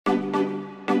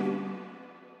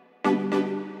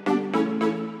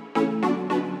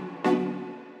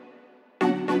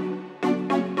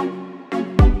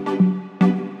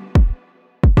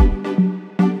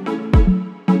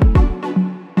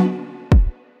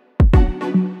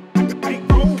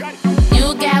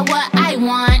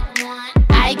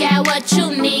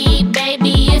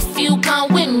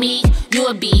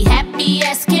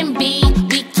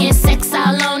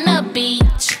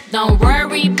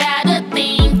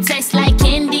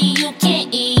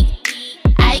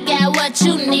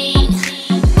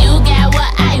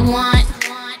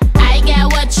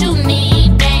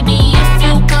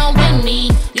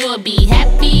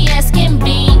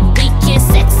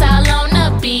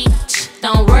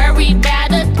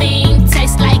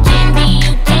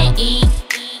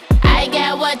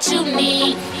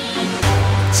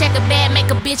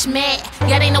bitch mad.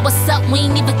 Yeah, they know what's up, we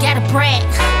ain't even gotta brag.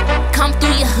 Come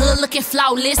through your hood looking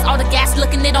flawless. All the gas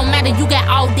looking, it don't matter, you got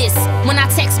all this. When I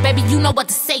text, baby, you know what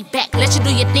to say back. Let you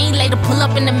do your thing, later pull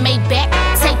up in the Maybach.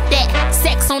 Take that,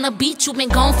 sex on the beach, you been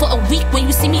gone for a week. When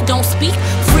you see me, don't speak.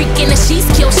 Freak in the sheets,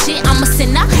 kill shit, I'm a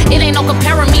sinner. It ain't no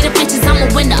comparing me to bitches, I'm a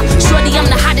winner. Shorty, I'm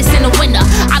the hottest in the winter.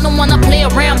 I don't wanna play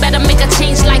around, better make a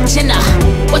change like Jenna.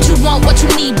 What you want, what you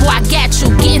need, boy, I got you.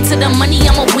 Get into the money,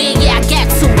 I'ma win, yeah, I got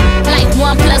to. Like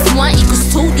 1 + 1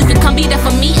 = 2. You can come be there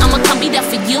for me, I'ma come be there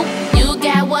for you. You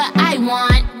got what I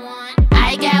want,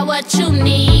 I got what you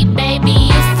need, baby.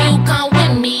 If you come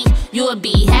with me, you'll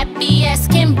be happy as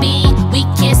can be. We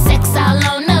can sex all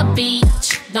on the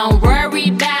beach. Don't worry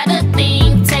about a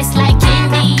thing. Tastes like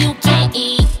candy you can't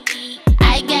eat.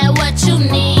 I got what you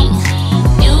need.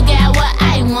 You got what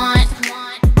I want.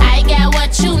 I got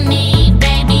what you need,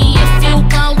 baby. If you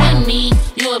come with me,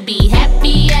 you'll be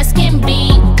happy as can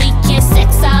be. We can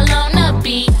sex all on the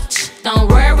beach. Don't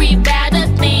worry about a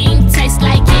thing. Tastes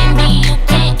like candy you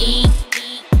can't eat.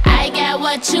 I got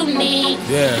what you need.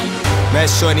 Yeah. Met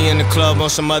shorty in the club on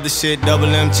some other shit, double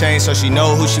M chain, so she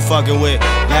know who she fucking with.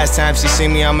 Last time she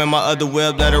seen me, I'm in my other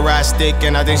whip, let her ride stick,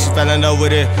 and I think she fell in love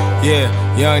with it. Yeah,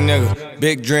 young nigga,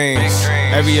 big dreams.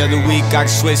 Every other week I can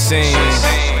switch scenes.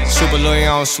 Super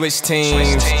loyal on switch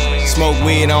teams. Smoke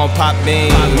weed on pop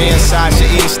beans. Me and Sasha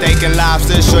eat steak and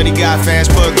lobster. Shorty got fans,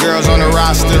 put girls on the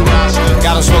roster.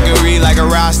 Got them smoking weed like a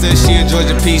roster. She a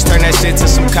Georgia peach, turn that shit to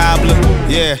some cobbler.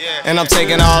 Yeah, and I'm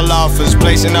taking all offers,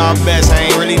 placing all bets. I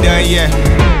ain't really done yet.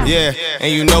 Yeah,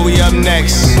 and you know we up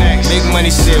next. Big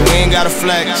money shit, we ain't gotta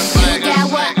flex. You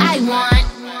got what I want,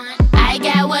 I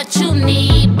got what you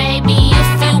need, baby.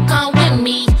 If you come